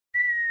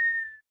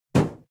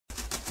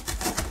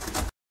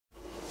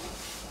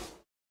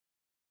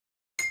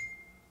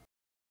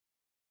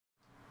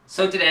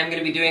So today I'm going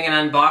to be doing an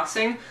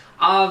unboxing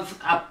of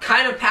a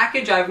kind of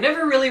package I've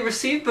never really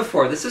received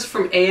before. This is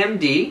from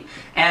AMD,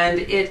 and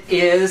it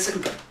is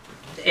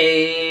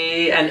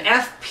an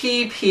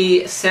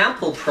FPP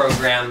sample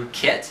program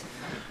kit.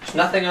 There's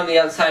nothing on the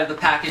outside of the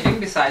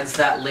packaging besides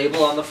that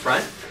label on the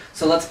front.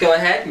 So let's go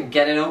ahead and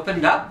get it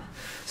opened up.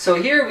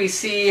 So here we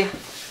see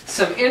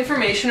some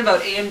information about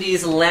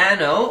AMD's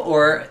Llano,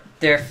 or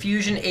their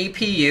Fusion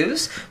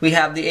APUs. We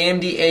have the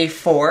AMD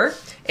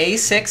A4,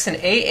 A6, and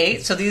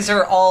A8, so these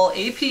are all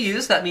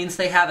APUs. That means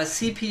they have a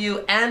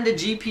CPU and a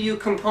GPU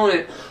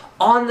component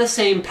on the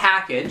same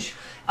package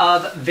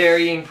of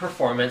varying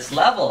performance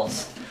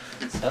levels.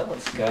 So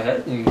let's go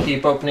ahead and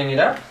keep opening it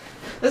up.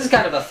 This is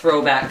kind of a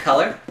throwback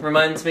color.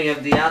 Reminds me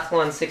of the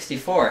Athlon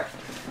 64.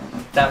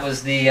 That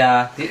was the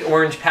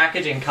orange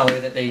packaging color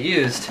that they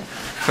used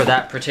for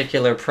that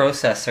particular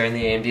processor in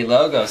the AMD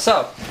logo.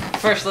 So,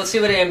 first, let's see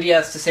what AMD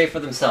has to say for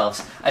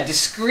themselves. A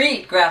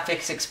discrete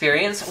graphics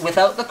experience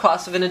without the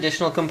cost of an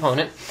additional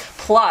component,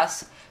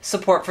 plus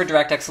support for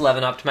DirectX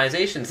 11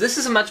 optimizations. This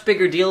is a much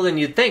bigger deal than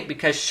you'd think,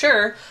 because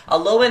sure, a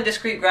low-end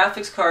discrete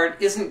graphics card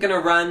isn't going to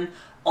run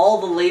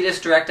all the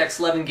latest DirectX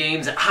 11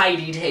 games at high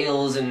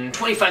details and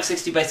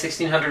 2560 by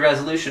 1600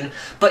 resolution,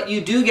 but you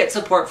do get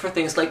support for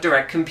things like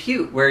direct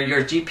compute, where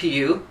your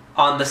GPU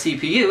on the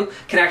CPU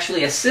can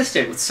actually assist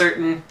it with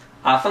certain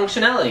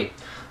functionality.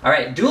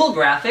 Alright, dual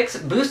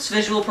graphics boosts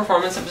visual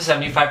performance up to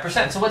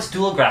 75%. So what's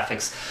dual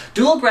graphics?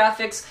 Dual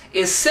graphics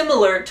is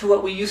similar to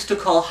what we used to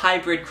call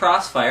hybrid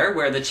crossfire,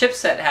 where the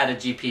chipset had a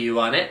GPU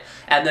on it,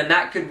 and then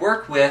that could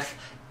work with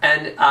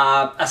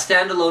a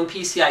standalone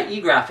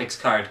PCIe graphics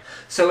card.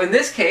 So in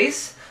this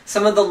case,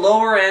 some of the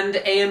lower-end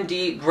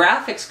AMD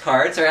graphics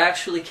cards are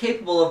actually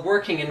capable of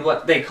working in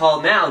what they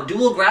call now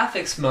dual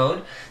graphics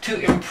mode to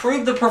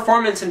improve the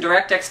performance in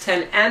DirectX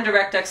 10 and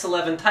DirectX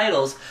 11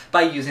 titles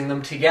by using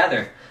them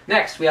together.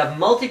 Next, we have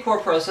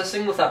multi-core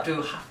processing with up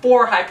to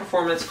 4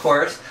 high-performance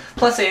cores,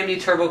 plus AMD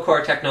Turbo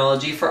Core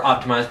technology for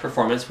optimized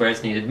performance where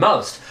it's needed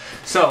most.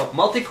 So,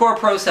 multi-core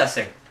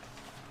processing.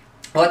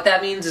 What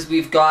that means is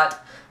we've got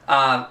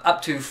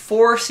up to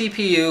 4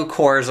 CPU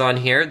cores on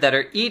here that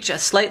are each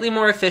slightly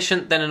more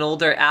efficient than an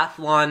older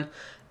Athlon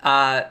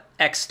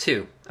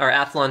X2, or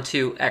Athlon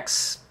 2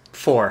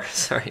 X4,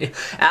 sorry,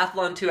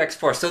 Athlon 2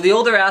 X4. So the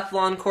older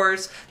Athlon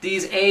cores,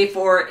 these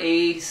A4,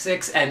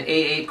 A6, and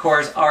A8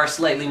 cores are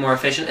slightly more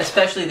efficient,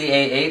 especially the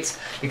A8s,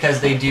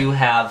 because they do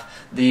have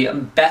the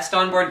best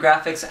onboard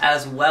graphics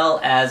as well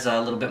as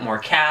a little bit more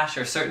cache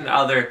or certain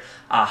other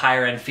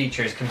higher-end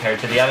features compared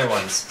to the other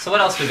ones. So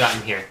what else we got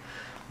in here?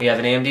 We have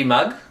an AMD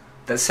mug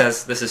that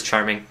says, this is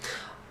charming,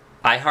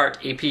 I heart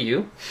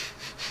APU.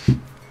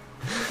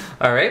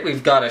 Alright,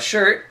 we've got a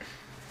shirt,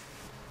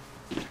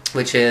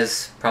 which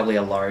is probably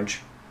a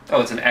large.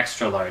 Oh, it's an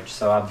extra large,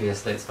 so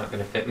obviously it's not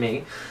going to fit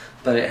me.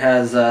 But it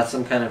has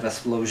some kind of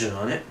explosion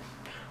on it.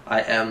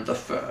 I am the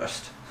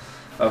first.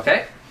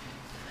 Okay.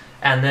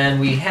 And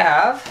then we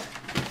have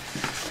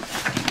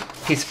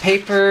a piece of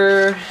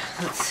paper,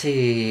 let's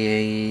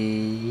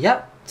see,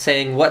 yep.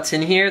 Saying what's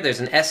in here. There's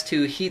an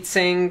S2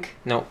 heatsink.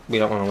 No, we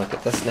don't want to look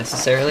at this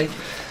necessarily.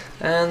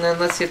 And then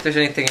let's see if there's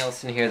anything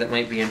else in here that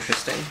might be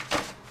interesting.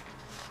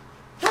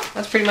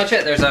 That's pretty much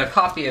it. There's a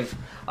copy of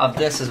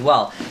this as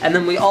well. And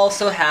then we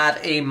also have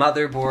a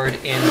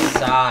motherboard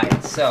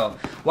inside. So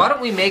why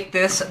don't we make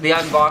this the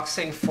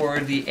unboxing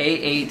for the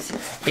A8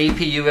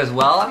 APU as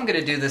well. I'm going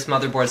to do this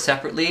motherboard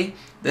separately.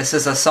 This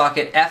is a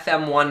socket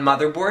FM1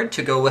 motherboard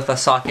to go with a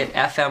socket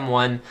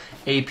FM1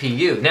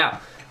 APU.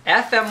 Now,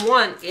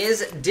 FM1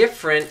 is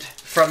different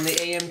from the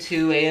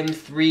AM2,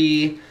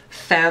 AM3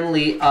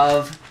 family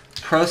of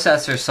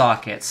processor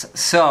sockets.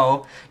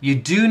 So you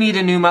do need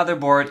a new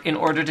motherboard in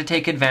order to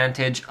take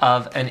advantage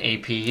of an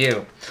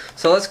APU.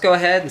 So let's go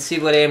ahead and see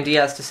what AMD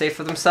has to say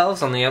for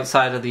themselves. On the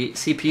outside of the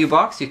CPU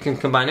box, you can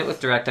combine it with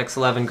DirectX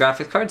 11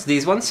 graphics cards.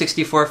 These ones,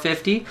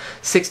 6450,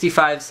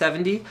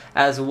 6570,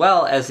 as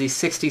well as the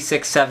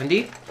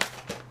 6670.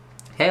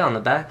 Okay, on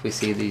the back we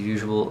see the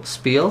usual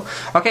spiel.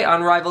 Okay,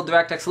 unrivaled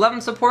DirectX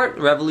 11 support,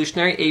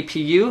 revolutionary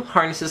APU,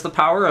 harnesses the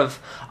power of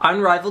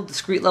unrivaled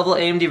discrete level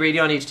AMD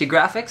Radeon HD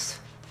graphics.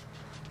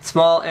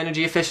 Small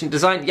energy efficient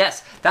design.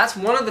 Yes, that's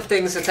one of the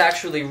things that's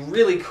actually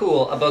really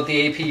cool about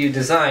the APU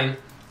design,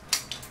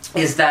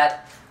 is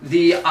that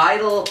the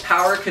idle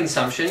power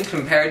consumption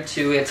compared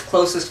to its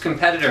closest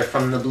competitor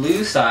from the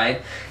blue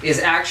side is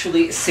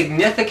actually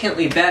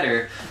significantly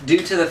better due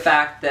to the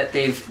fact that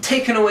they've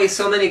taken away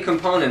so many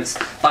components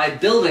by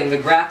building the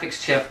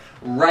graphics chip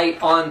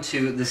right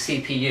onto the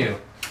CPU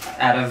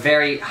at a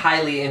very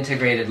highly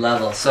integrated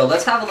level. So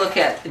let's have a look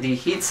at the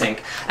heatsink,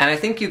 and I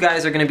think you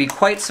guys are going to be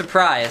quite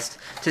surprised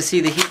to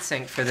see the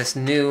heatsink for this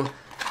new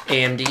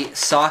AMD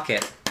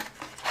socket.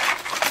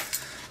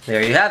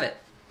 There you have it.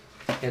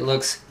 It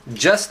looks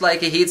just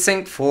like a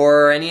heatsink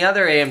for any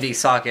other AMD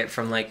socket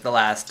from like the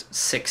last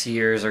 6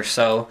 years or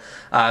so,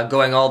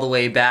 going all the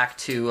way back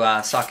to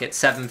socket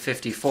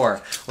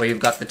 754, where you've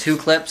got the 2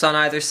 clips on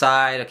either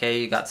side.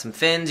 Okay, you got some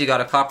fins, you got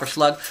a copper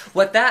slug.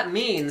 What that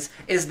means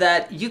is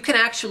that you can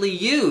actually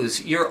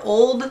use your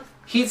old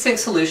heatsink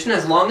solution,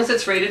 as long as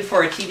it's rated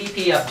for a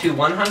TDP up to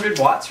 100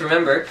 watts.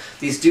 Remember,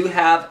 these do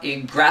have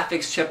a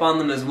graphics chip on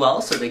them as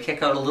well, so they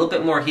kick out a little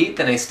bit more heat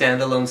than a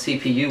standalone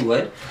CPU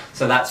would.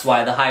 So that's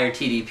why the higher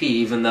TDP,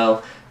 even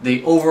though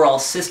the overall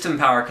system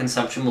power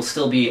consumption will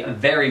still be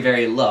very,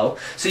 very low.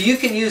 So you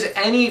can use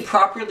any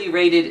properly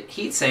rated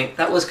heatsink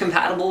that was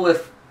compatible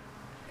with,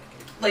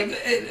 like,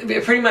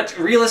 pretty much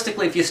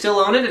realistically, if you still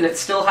own it and it's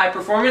still high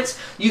performance,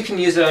 you can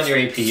use it on your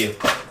APU.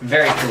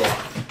 Very cool.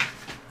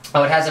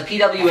 Oh, it has a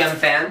PWM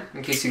fan,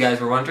 in case you guys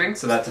were wondering,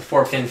 so that's a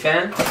 4-pin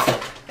fan.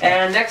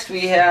 And next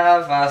we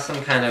have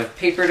some kind of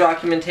paper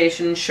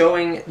documentation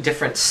showing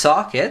different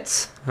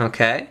sockets.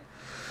 Okay.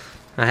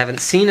 I haven't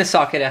seen a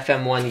socket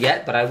FM1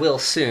 yet, but I will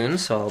soon,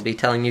 so I'll be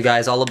telling you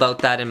guys all about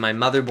that in my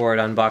motherboard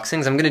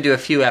unboxings. I'm going to do a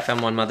few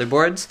FM1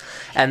 motherboards,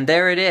 and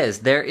there it is.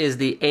 There is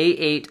the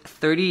A8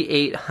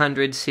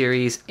 3800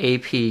 series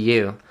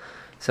APU.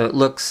 So it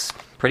looks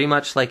pretty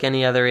much like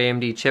any other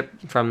AMD chip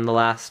from the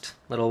last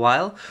little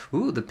while.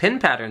 Ooh, the pin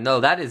pattern, though,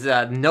 that is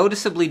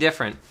noticeably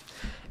different.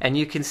 And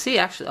you can see,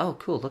 actually, oh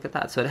cool, look at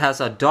that. So it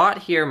has a dot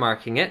here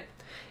marking it.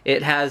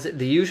 It has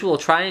the usual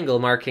triangle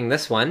marking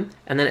this one,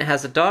 and then it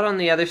has a dot on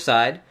the other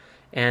side,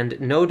 and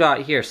no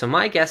dot here. So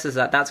my guess is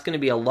that that's going to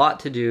be a lot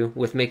to do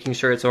with making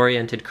sure it's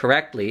oriented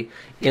correctly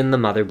in the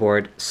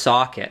motherboard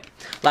socket.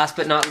 Last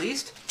but not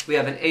least, we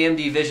have an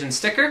AMD Vision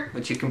Sticker,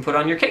 which you can put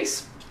on your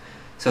case.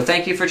 So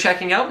thank you for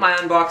checking out my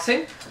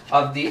unboxing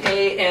of the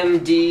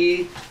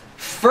AMD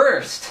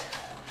first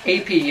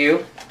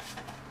APU.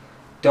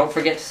 Don't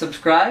forget to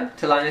subscribe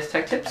to Linus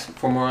Tech Tips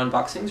for more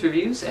unboxings,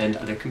 reviews, and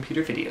other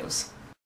computer videos.